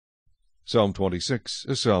Psalm 26,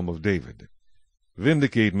 a psalm of David.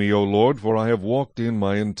 Vindicate me, O Lord, for I have walked in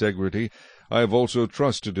my integrity. I have also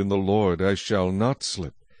trusted in the Lord, I shall not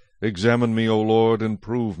slip. Examine me, O Lord, and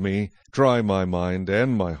prove me. Try my mind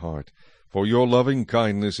and my heart. For your loving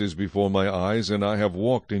kindness is before my eyes, and I have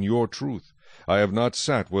walked in your truth. I have not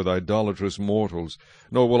sat with idolatrous mortals,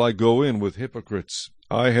 nor will I go in with hypocrites.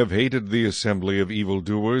 I have hated the assembly of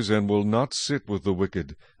evildoers, and will not sit with the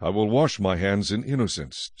wicked. I will wash my hands in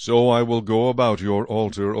innocence. So I will go about your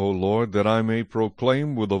altar, O Lord, that I may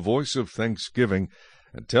proclaim with a voice of thanksgiving,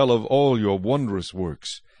 and tell of all your wondrous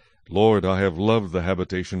works. Lord, I have loved the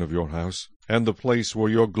habitation of your house, and the place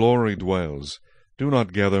where your glory dwells. Do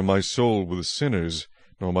not gather my soul with sinners,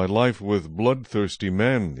 nor my life with bloodthirsty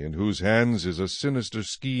men, in whose hands is a sinister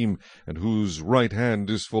scheme, and whose right hand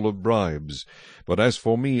is full of bribes. But as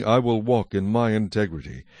for me, I will walk in my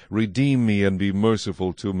integrity. Redeem me and be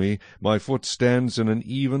merciful to me. My foot stands in an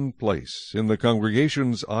even place. In the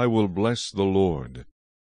congregations I will bless the Lord.